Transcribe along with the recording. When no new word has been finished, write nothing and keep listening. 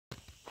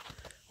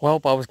Well,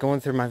 I was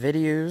going through my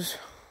videos,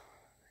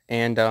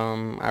 and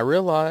I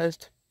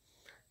realized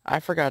I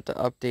forgot to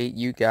update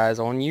you guys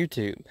on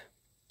YouTube.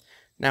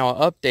 Now,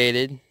 I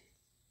updated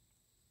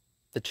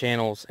the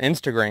channel's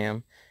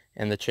Instagram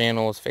and the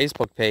channel's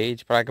Facebook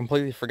page, but I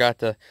completely forgot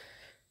to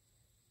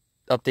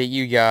update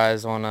you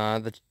guys on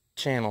the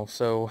channel.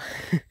 So,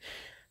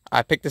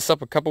 I picked this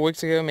up a couple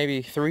weeks ago,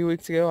 maybe 3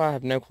 weeks ago, I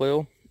have no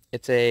clue.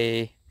 It's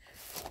a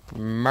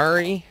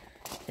Murray,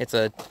 it's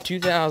a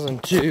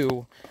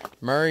 2002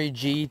 Murray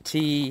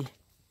GT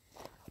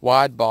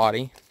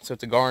Widebody, so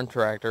it's a garden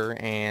tractor,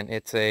 and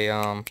it's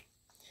a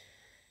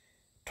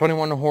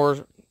 21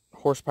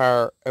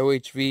 horsepower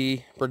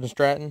OHV Briggs and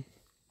Stratton,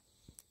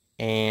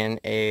 and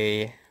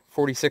a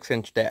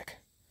 46-inch deck.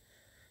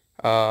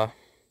 The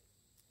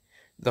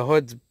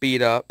hood's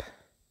beat up.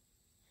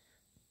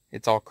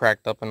 It's all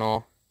cracked up and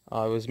all.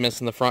 It was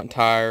missing the front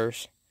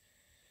tires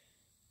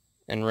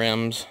and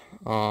rims.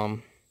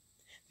 The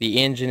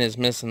engine is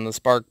missing the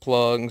spark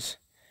plugs,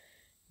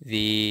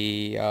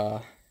 the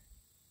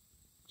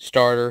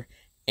starter,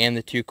 and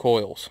the 2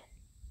 coils.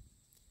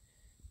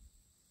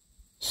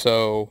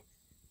 So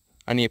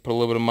I need to put a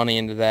little bit of money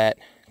into that,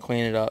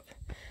 clean it up.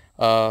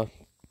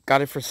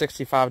 Got it for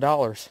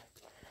 $65.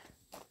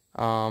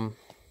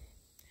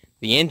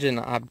 The engine,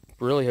 I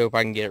really hope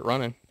I can get it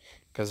running,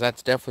 because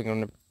that's definitely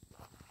going to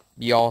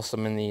be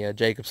awesome in the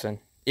Jacobsen,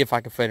 if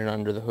I can fit it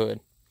under the hood.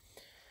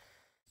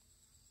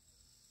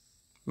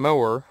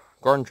 Mower,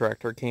 garden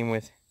tractor, came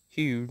with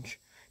huge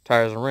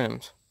tires and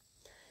rims.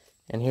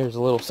 And here's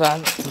a little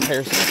size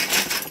comparison.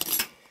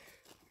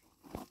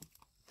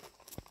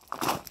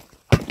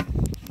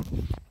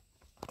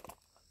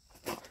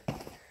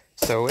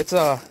 So it's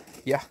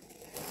yeah,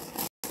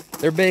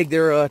 they're big.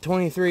 They're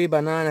 23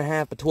 by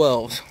 9.5 by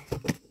 12s,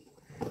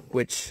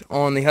 which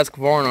on the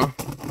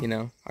Husqvarna, you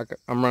know,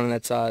 I'm running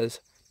that size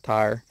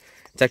tire.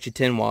 It's actually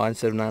 10 wide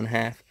instead of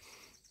 9.5.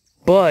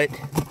 But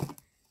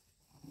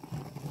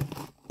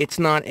it's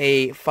not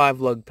a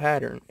 5-lug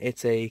pattern.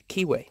 It's a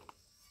keyway.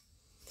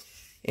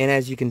 And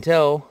as you can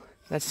tell,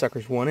 that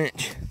sucker's 1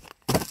 inch.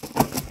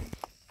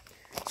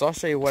 So I'll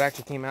show you what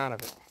actually came out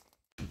of it.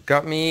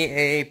 Got me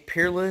a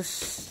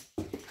Peerless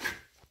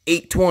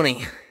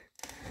 820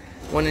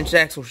 1-inch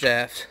axle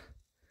shaft.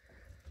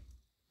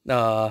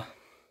 The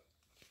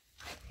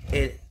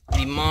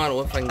model,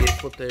 if I can get it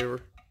flipped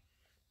over,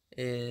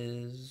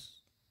 is,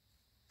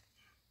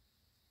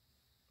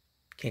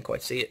 can't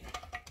quite see it.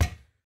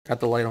 Got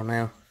the light on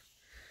now.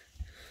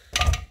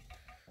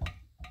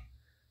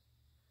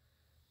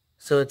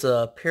 So it's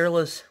a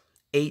Peerless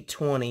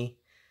 820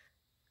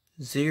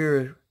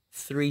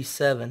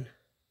 037.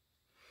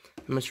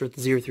 I'm not sure what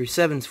the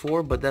 037 is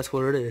for, but that's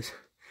what it is.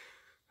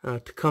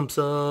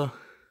 Tecumseh.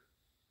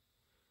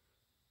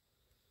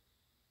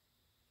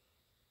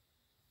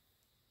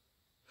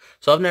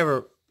 So I've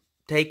never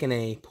taken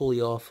a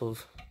pulley off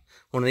of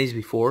one of these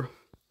before.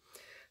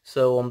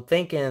 So I'm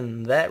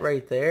thinking that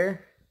right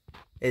there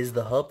is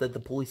the hub that the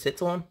pulley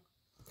sits on.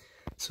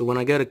 So when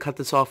I go to cut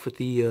this off with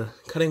the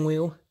cutting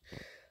wheel,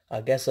 I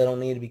guess I don't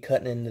need to be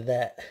cutting into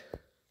that.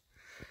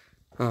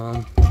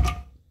 I'm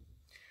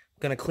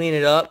gonna clean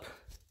it up.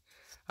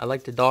 I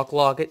like to dock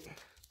lock it.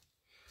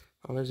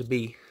 Oh, there's a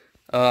bee.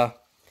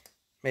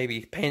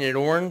 Maybe paint it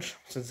orange,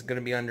 since it's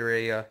gonna be under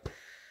a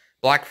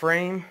black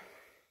frame.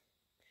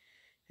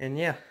 And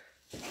yeah,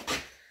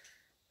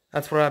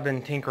 that's what I've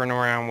been tinkering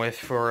around with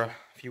for a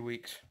few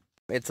weeks.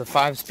 It's a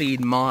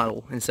 5-speed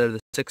model instead of the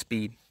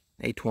 6-speed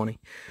 820.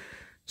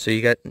 So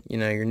you got, you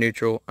know, your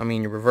neutral,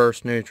 your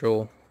reverse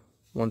neutral,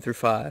 1 through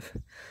 5.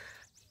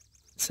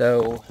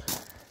 So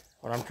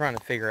what I'm trying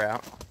to figure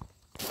out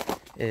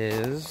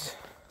is,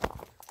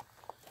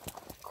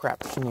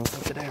 crap, I can't even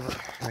flip it over.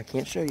 I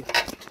can't show you.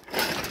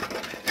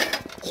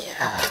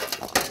 Yeah.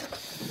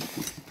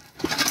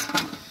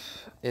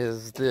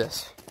 Is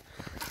this.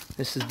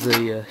 This is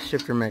the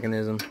shifter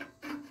mechanism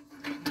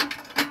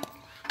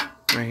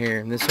right here.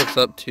 And this hooks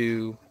up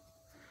to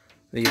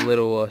the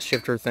little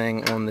shifter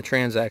thing on the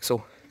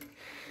transaxle,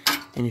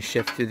 and you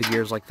shift through the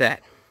gears like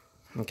that.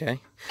 Okay,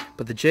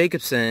 but the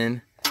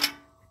Jacobsen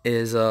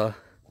is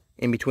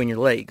in between your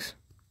legs.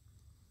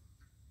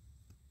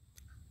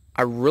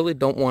 I really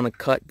don't want to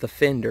cut the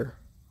fender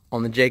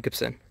on the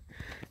Jacobsen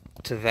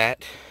to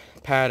that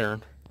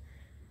pattern,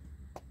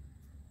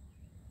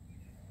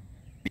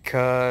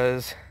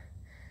 because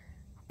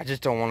I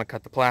just don't want to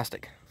cut the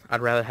plastic.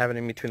 I'd rather have it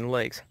in between the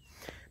legs,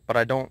 but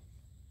I don't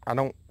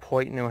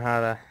quite know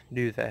how to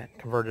do that,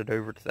 convert it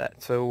over to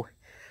that. So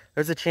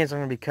there's a chance I'm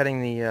going to be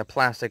cutting the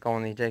plastic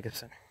on the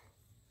Jacobsen.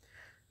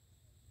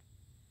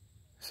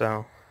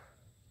 So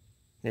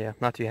yeah,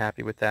 not too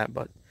happy with that,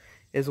 but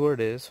it is what it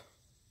is.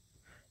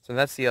 So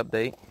that's the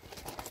update.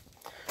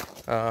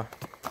 So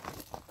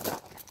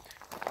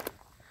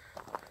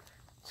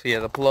yeah,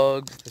 the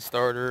plugs, the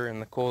starter,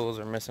 and the coils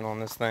are missing on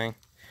this thing.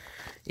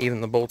 Even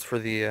the bolts for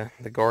the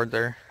guard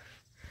there.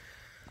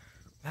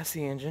 That's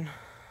the engine.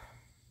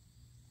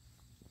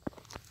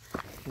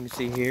 You can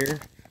see here,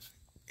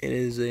 it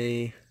is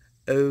a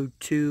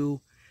 02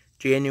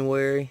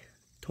 January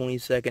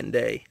 22nd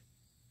day.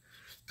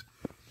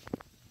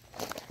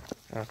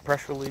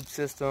 Pressure relief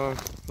system.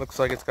 Looks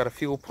like it's got a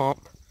fuel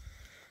pump.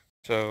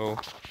 So,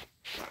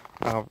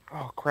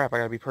 oh crap, I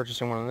gotta be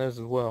purchasing one of those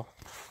as well.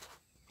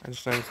 I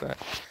just noticed that.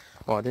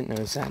 Well, I didn't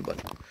notice that, but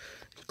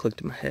it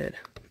clicked in my head.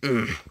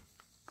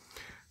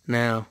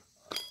 Now,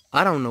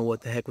 I don't know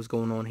what the heck was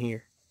going on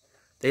here.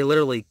 They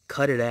literally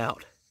cut it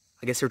out.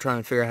 I guess they were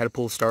trying to figure out how to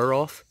pull the starter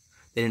off.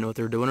 They didn't know what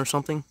they were doing or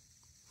something.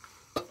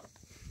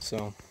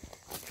 So,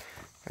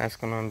 that's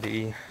going to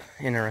be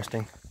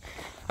interesting.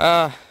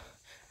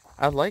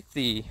 I like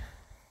the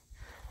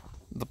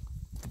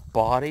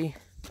body,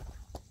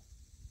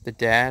 the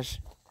dash,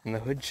 and the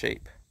hood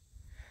shape.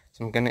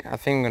 So I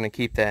think I'm gonna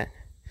keep that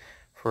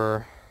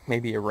for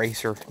maybe a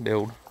racer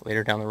build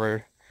later down the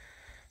road.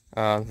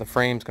 The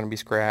frame's gonna be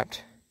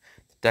scrapped,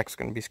 the deck's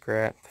gonna be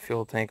scrapped, the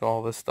fuel tank,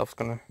 all this stuff's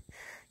gonna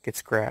get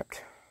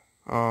scrapped.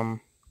 The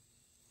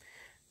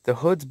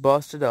hood's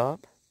busted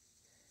up,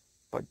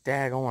 but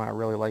daggone, I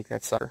really like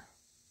that sucker.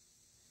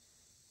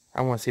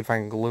 I want to see if I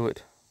can glue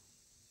it.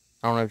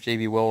 I don't know if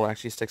JB will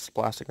actually sticks to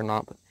plastic or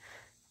not, but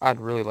I'd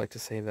really like to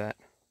save that.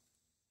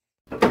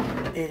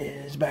 It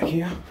is back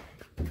here.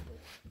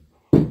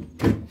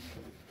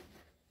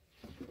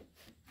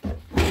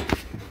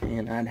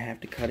 And I'd have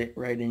to cut it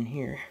right in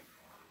here.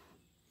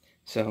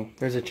 So,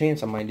 there's a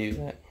chance I might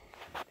do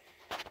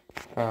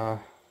that.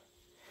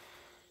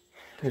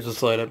 Here's a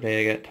slight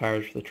update. I got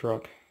tires for the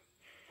truck.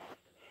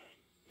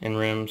 And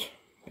rims.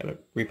 Gotta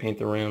repaint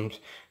the rims.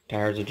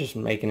 Tires are just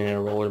making it a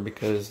roller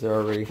because they're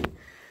already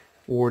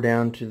wore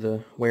down to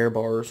the wear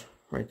bars.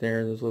 Right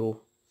there, those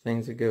little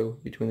things that go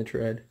between the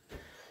tread.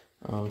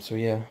 So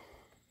yeah.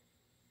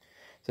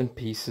 It's in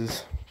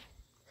pieces.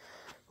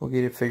 We'll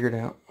get it figured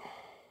out.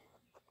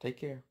 Take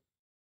care.